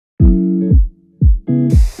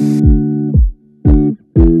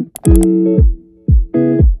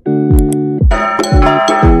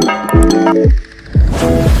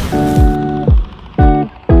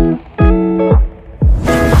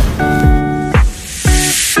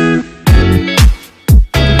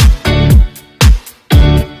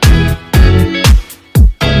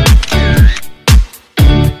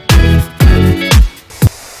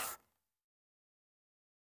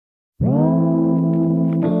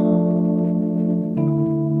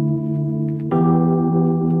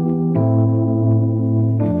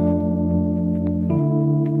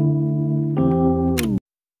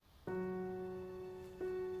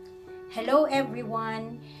Hello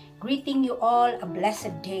everyone, greeting you all a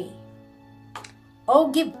blessed day.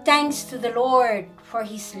 Oh, give thanks to the Lord, for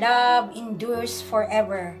His love endures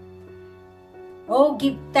forever. Oh,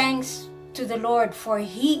 give thanks to the Lord, for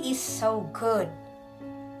He is so good.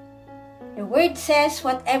 The word says,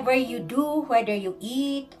 whatever you do, whether you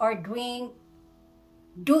eat or drink,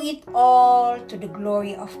 do it all to the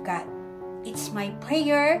glory of God. It's my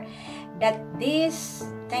prayer that this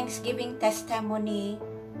Thanksgiving testimony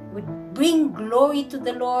would bring glory to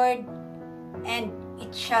the Lord, and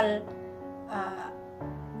it shall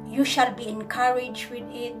you shall be encouraged with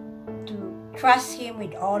it to trust Him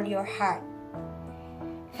with all your heart.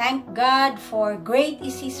 Thank God, for great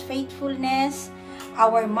is His faithfulness.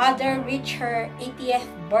 Our mother reached her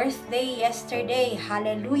 80th birthday yesterday.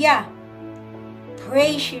 Hallelujah!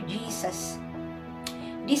 Praise you, Jesus.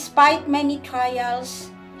 Despite many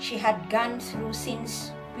trials she had gone through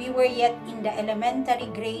since we were yet in the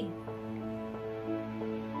elementary grade,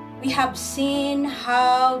 we have seen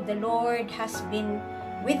how the Lord has been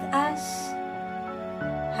with us,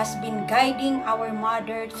 has been guiding our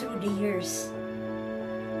mother through the years.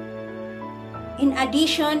 In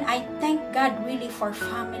addition, I thank God really for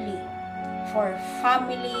family, for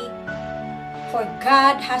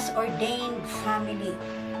God has ordained family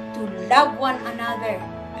to love one another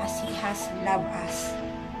as He has loved us.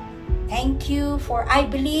 Thank you, for I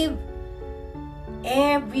believe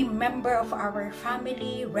every member of our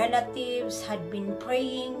family, relatives had been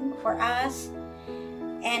praying for us.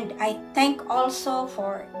 And I thank also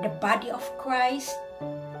for the body of Christ,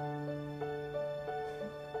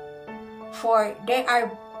 for they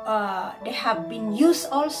have been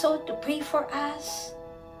used also to pray for us.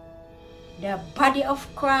 The body of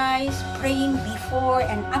Christ praying before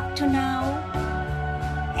and up to now,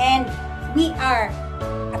 and we are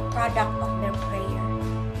a product of their prayer.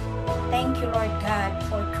 Thank you, Lord God,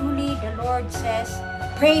 for truly the Lord says,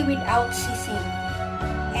 pray without ceasing.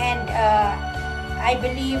 And I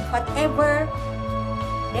believe whatever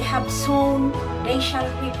they have sown, they shall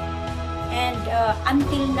reap. And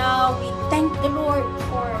until now, we thank the Lord,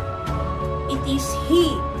 for it is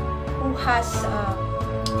He who has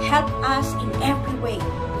helped us in every way,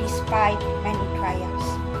 despite many trials.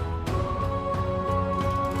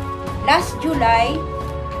 Last July,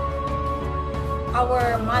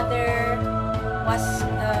 our mother was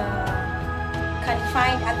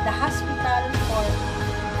confined at the hospital for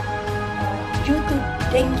due to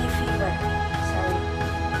dengue fever. Sorry.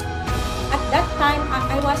 At that time,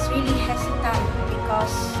 I was really hesitant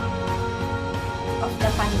because of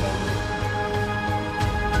the pandemic.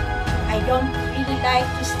 I don't really like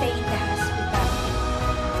to stay in the hospital.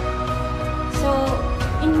 So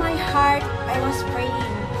in my heart, I was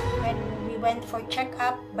praying when we went for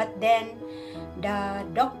checkup, but then the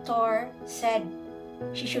doctor said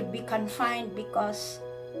she should be confined because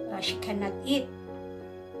she cannot eat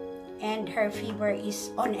and her fever is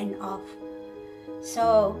on and off.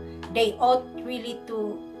 So we ought really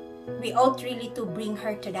to bring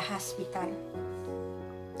her to the hospital.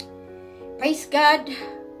 Praise God,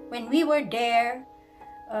 when we were there,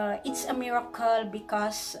 it's a miracle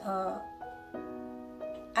because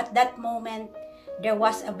at that moment there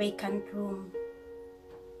was a vacant room.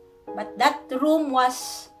 But that room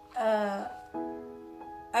was a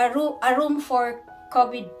room for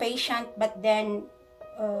COVID patient, but then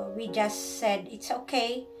we just said it's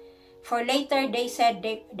okay. For later, they said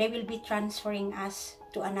they will be transferring us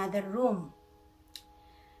to another room.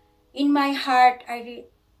 In my heart, I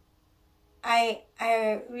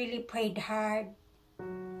really prayed hard.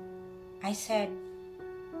 I said,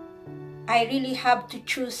 I really have to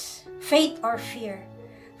choose faith or fear.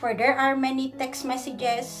 For there are many text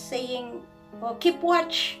messages saying, well, keep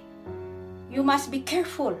watch. You must be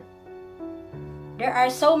careful. There are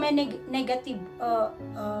so many negative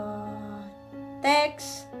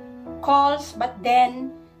texts, calls, but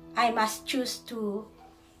then I must choose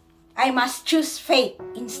faith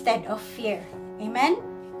instead of fear. Amen?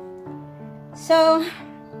 So,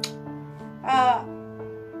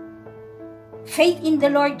 faith in the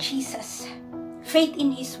Lord Jesus, faith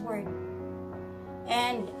in His Word.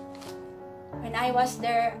 And when I was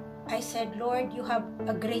there, I said, Lord, you have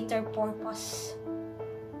a greater purpose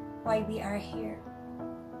why we are here.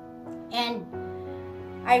 And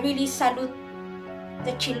I really salute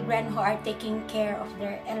the children who are taking care of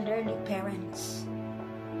their elderly parents.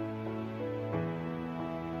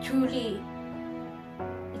 Truly,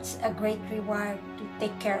 it's a great reward to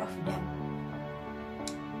take care of them.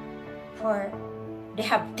 For they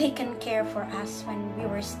have taken care for us when we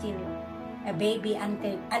were still a baby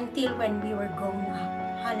until when we were grown up.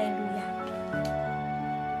 Hallelujah.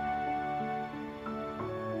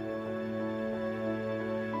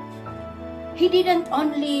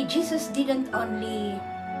 Jesus didn't only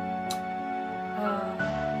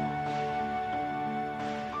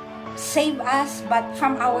save us but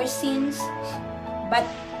from our sins, but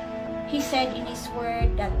He said in His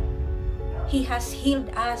Word that He has healed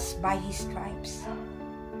us by His stripes.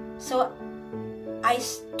 So I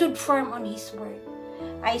stood firm on His Word.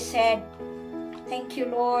 I said, thank you,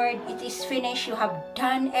 Lord, it is finished. You have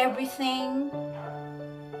done everything.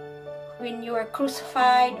 When you were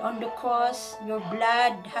crucified on the cross, your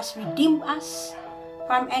blood has redeemed us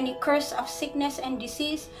from any curse of sickness and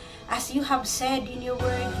disease. As you have said in your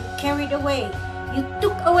Word, you carried away, you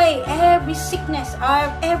took away every sickness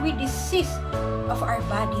or every disease of our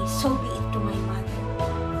body. So be it to my mother.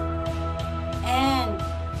 And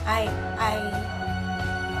I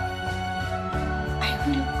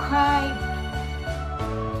really cried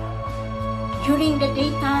during the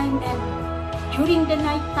daytime and during the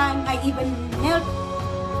night time. I even knelt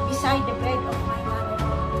beside the bed of my mother,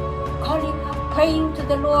 calling up, praying to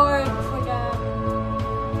the Lord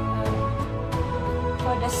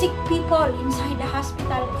for the sick people inside the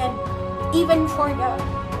hospital, and even for the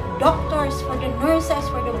doctors, for the nurses,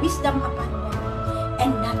 for the wisdom upon them.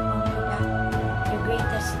 And not only that, the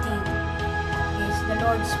greatest thing is the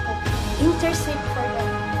Lord spoke, intercede for them,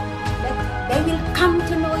 that they will come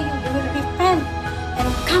to know you, they will repent and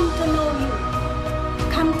come to know you,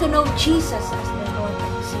 come to know Jesus as the Lord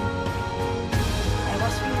and Savior. I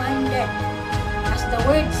was reminded, as the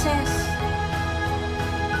Word says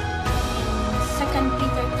in 2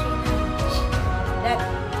 Peter 3:9, that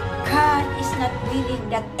God is not willing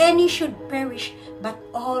that any should perish, but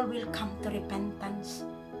all will come to repentance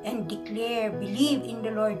and declare, believe in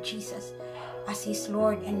the Lord Jesus as His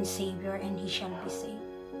Lord and Savior, and He shall be saved.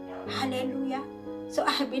 Hallelujah. So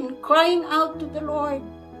I have been crying out to the Lord.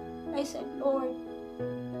 I said, Lord,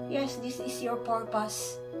 yes, this is your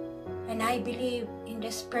purpose. And I believe in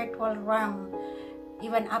the spiritual realm,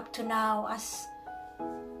 even up to now, as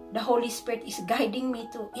the Holy Spirit is guiding me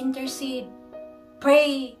to intercede,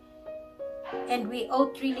 pray, and we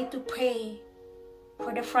ought really to pray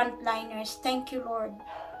for the frontliners. Thank you, Lord,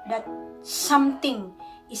 that something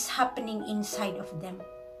is happening inside of them,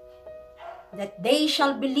 that they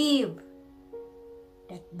shall believe,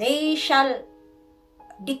 that they shall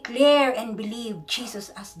declare and believe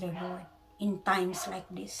Jesus as their Lord in times like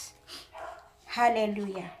this.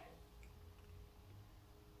 Hallelujah.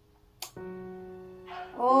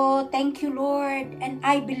 Oh, thank you, Lord. And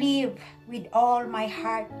I believe with all my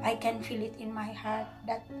heart, I can feel it in my heart,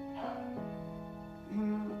 that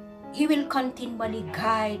He will continually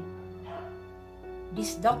guide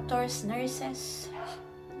these doctors, nurses,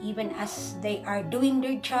 even as they are doing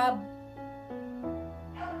their job.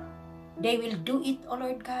 They will do it, oh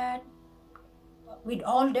Lord God, with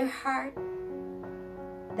all their heart,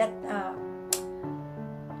 that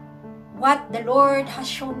what the Lord has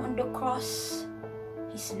shown on the cross,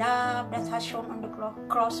 His love that has shown on the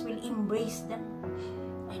cross, will embrace them,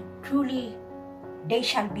 and truly they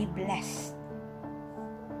shall be blessed.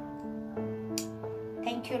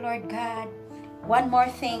 Thank you, Lord God. One more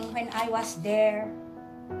thing, when I was there,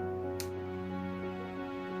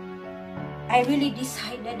 I really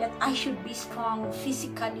decided that I should be strong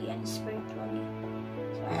physically and spiritually.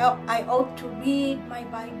 So I ought to read my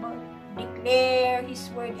Bible, declare His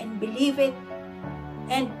Word, and believe it.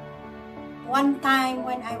 And one time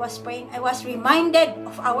when I was praying, I was reminded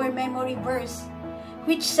of our memory verse,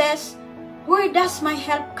 which says, where does my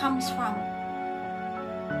help comes from?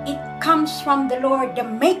 It comes from the Lord, the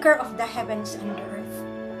maker of the heavens and the earth.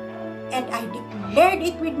 And I declared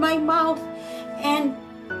it with my mouth, and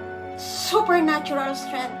supernatural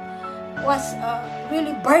strength was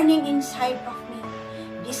really burning inside of me,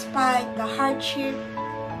 despite the hardship,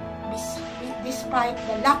 despite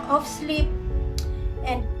the lack of sleep.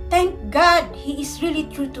 And thank God, He is really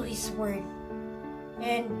true to His Word.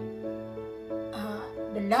 And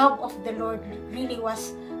the love of the Lord really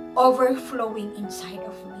was overflowing inside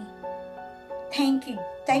of me.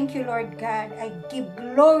 Thank you, Lord God. I give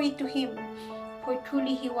glory to Him, for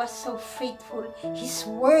truly He was so faithful. His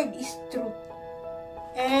word is truth.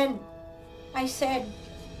 And I said,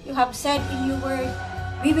 you have said in your word,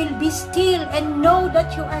 we will be still and know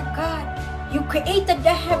that you are God. You created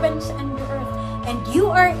the heavens and the earth, and you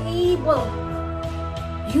are able.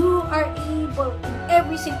 You are able in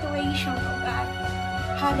every situation, oh God.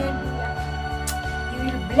 Hallelujah. You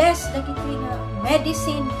will bless the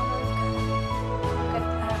medicine, oh God.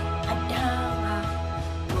 Adam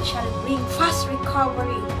shall bring fast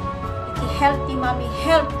recovery. Iti healthy mommy,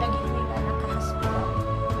 health lagi nila naka-hospital.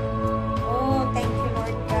 Oh, thank you,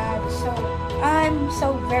 Lord God. So, I'm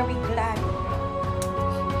so very glad.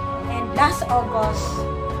 And last August,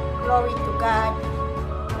 glory to God,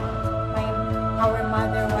 our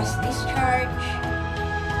mother was discharged,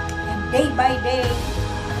 and day by day,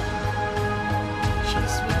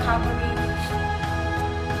 she's recovering.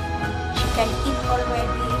 She can eat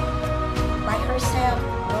already by herself,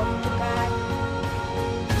 glory to God.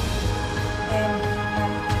 And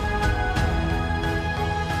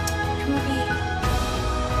truly,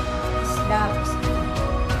 His love is good.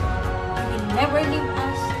 He will never leave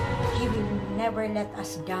us. He will never let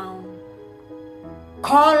us down.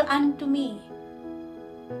 Call unto me,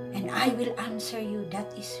 and I will answer you.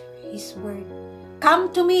 That is His word.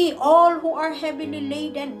 Come to me, all who are heavily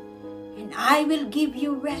laden, and I will give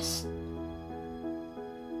you rest.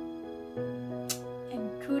 And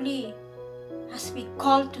truly, as we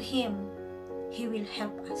call to Him, He will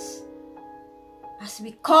help us. As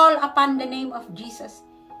we call upon the name of Jesus,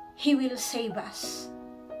 He will save us.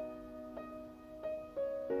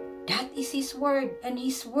 That is His word, and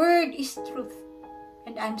His word is truth.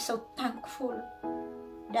 And I'm so thankful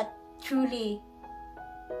that truly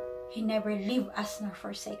He never leave us nor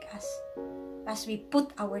forsake us as we put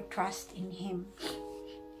our trust in Him.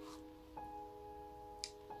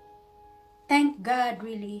 Thank God,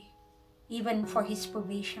 really, even for His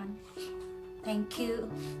provision. Thank you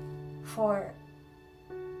for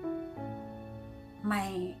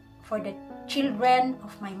the children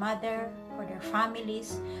of my mother, for their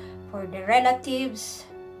families, for the relatives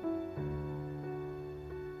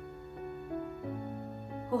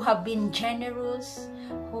who have been generous,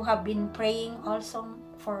 who have been praying also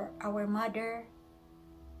for our mother,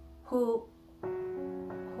 who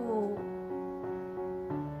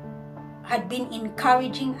had been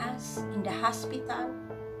encouraging us in the hospital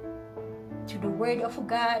to the word of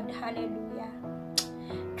God. Hallelujah.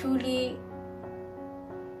 Truly,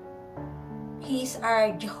 He is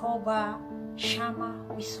our Jehovah Shammah,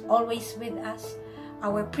 who is always with us,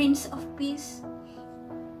 our Prince of Peace.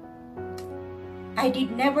 I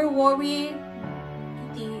did never worry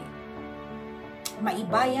the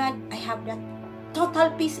maibayad. I have that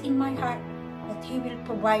total peace in my heart that He will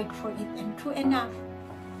provide for it. And true enough,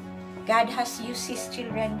 God has used His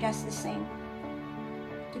children just the same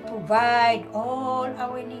to provide all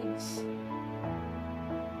our needs.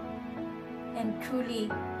 And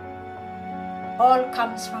truly, all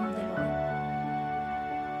comes from the Lord.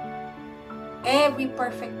 Every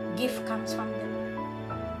perfect gift comes from the Lord.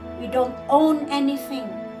 We don't own anything.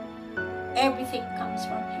 Everything comes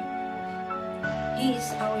from Him. He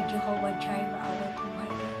is our Jehovah Jireh, our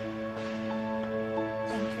provider.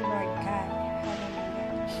 Thank you, Lord God.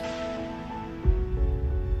 Hallelujah.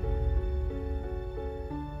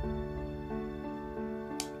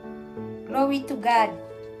 Glory to God.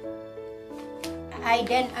 I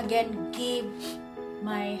then again give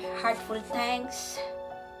my heartful thanks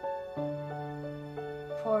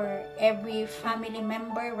for every family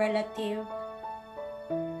member, relative.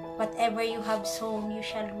 Whatever you have sown, you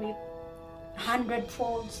shall reap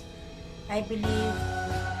 100-folds. I believe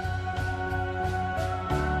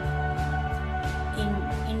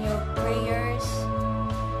in your prayers,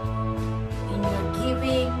 in your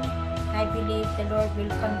giving. I believe the Lord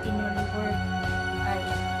will continually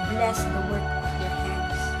bless the work of your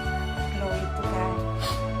hands. Glory to God.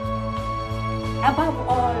 Above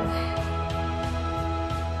all,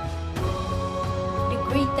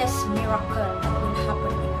 greatest miracle that will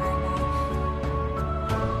happen in our life,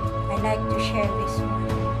 I like to share this one,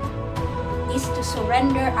 is to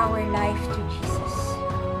surrender our life to Jesus.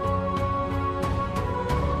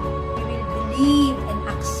 We will believe and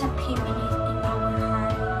accept Him in our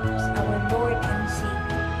heart as our Lord and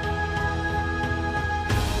Savior.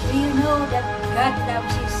 Do you know that God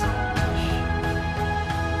loves you so much?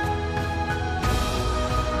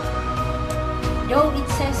 Though it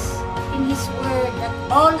says in His word that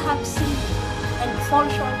all have sinned and fall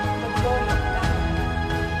short of the glory of God.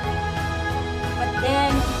 But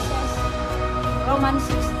then it says in Romans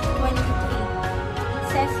 6:23, it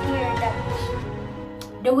says here that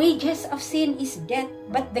The wages of sin is death,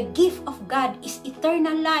 but the gift of God is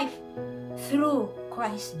eternal life through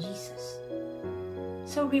Christ Jesus.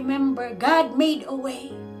 So remember, God made a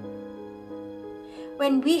way.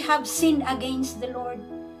 When we have sinned against the Lord,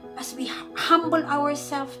 as we humble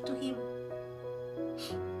ourselves to Him.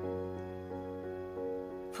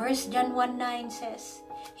 1 John 1:9 says,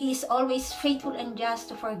 He is always faithful and just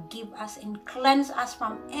to forgive us and cleanse us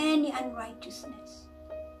from any unrighteousness.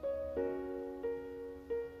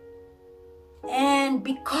 And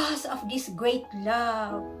because of this great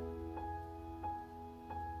love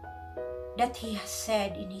that He has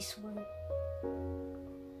said in His Word,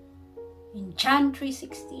 in John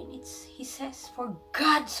 3:16, He says, For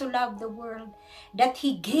God so loved the world that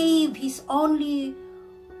He gave His one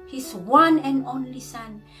and only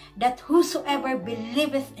Son, that whosoever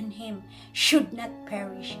believeth in Him should not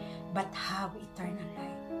perish, but have eternal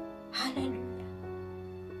life. Hallelujah.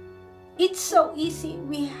 It's so easy.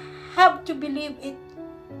 We have to believe it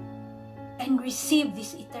and receive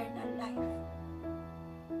this eternal life.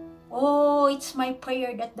 Oh, it's my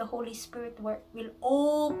prayer that the Holy Spirit will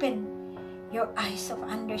open your eyes of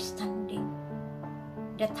understanding,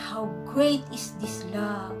 that how great is this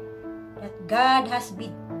love that God has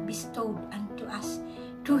bestowed unto us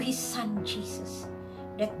through His Son Jesus,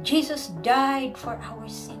 that Jesus died for our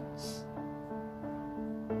sins.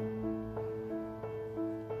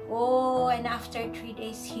 Oh, and after 3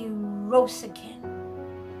 days He rose again,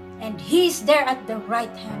 and He's there at the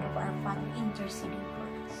right hand of our Father interceding for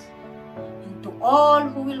us. And to all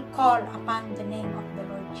who will call upon the name of the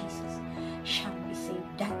Lord Jesus shall be saved.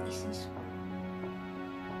 That is His word.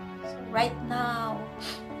 So right now,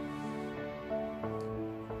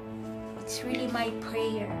 it's really my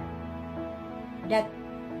prayer that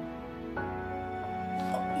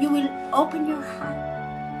you will open your heart.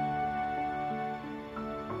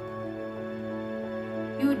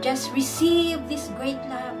 You just receive this great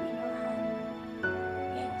love in your heart.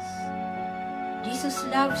 Yes. Jesus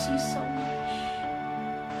loves you so much.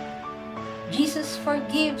 Jesus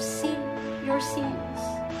forgives your sins.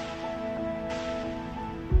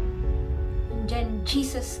 And then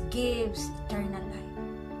Jesus gives eternal life.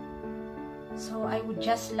 So I would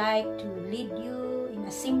just like to lead you in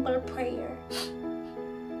a simple prayer.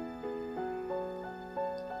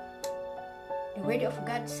 The Word of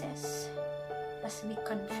God says, as we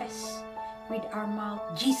confess with our mouth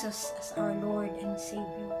Jesus as our Lord and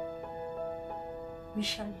Savior, we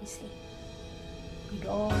shall be saved with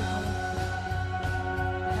all our heart.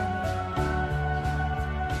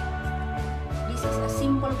 This is a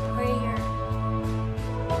simple prayer,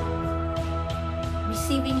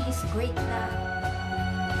 receiving His great love.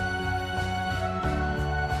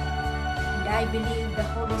 And I believe the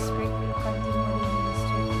Holy Spirit will continually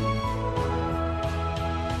minister to you.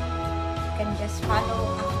 You can just follow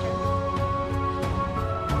after me.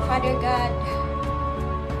 Father God,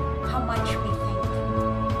 how much we thank you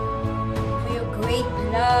for your great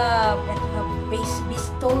love that you have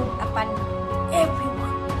bestowed upon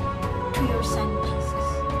everyone through your Son Jesus.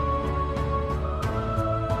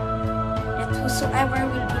 Whosoever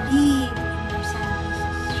will believe in your Son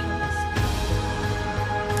Jesus shall be saved.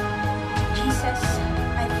 Jesus,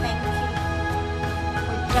 I thank you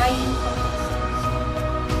for dying for us.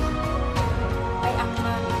 I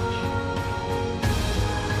acknowledge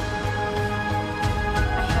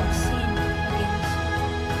I have sinned against you.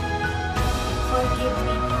 Forgive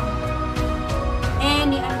me from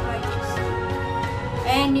any unrighteousness,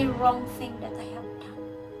 any wrong thing that I have done.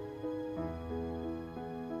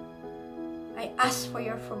 I ask for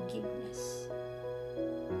your forgiveness.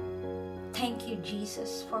 Thank you,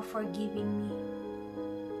 Jesus, for forgiving me.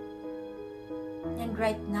 And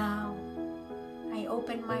right now, I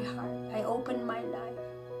open my heart. I open my life.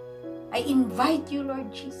 I invite you,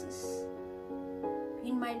 Lord Jesus,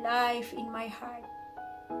 in my life, in my heart.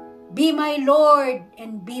 Be my Lord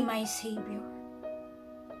and be my Savior.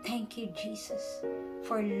 Thank you, Jesus,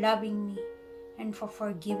 for loving me and for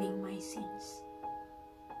forgiving my sins.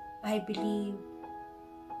 I believe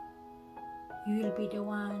you will be the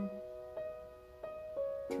one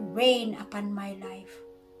to reign upon my life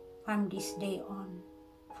from this day on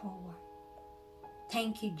forward.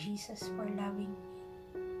 Thank you, Jesus, for loving me.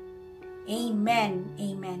 Amen.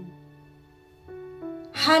 Amen.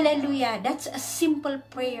 Hallelujah. That's a simple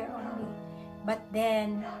prayer only. But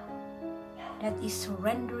then, that is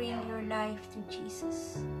surrendering your life to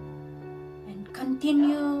Jesus. And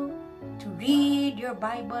continue to read your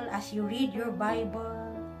Bible. As you read your Bible,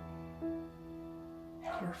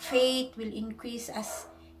 your faith will increase, as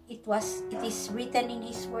it is written in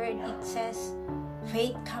His Word. It says,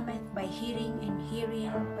 faith cometh by hearing, and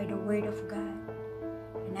hearing by the Word of God.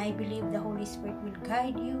 And I believe the Holy Spirit will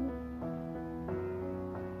guide you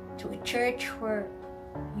to a church where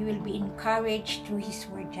you will be encouraged through His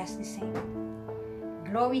Word just the same.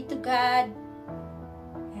 Glory to God.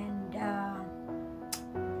 And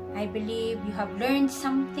I believe you have learned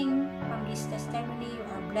something from this testimony. You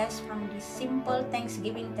are blessed from this simple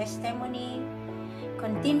Thanksgiving testimony.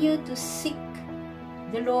 Continue to seek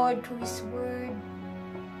the Lord through His Word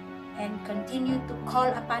and continue to call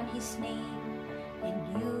upon His name,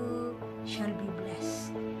 and you shall be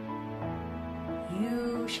blessed.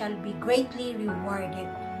 You shall be greatly rewarded.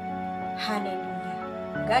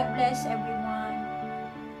 Hallelujah. God bless everyone.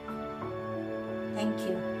 Thank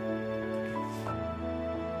you.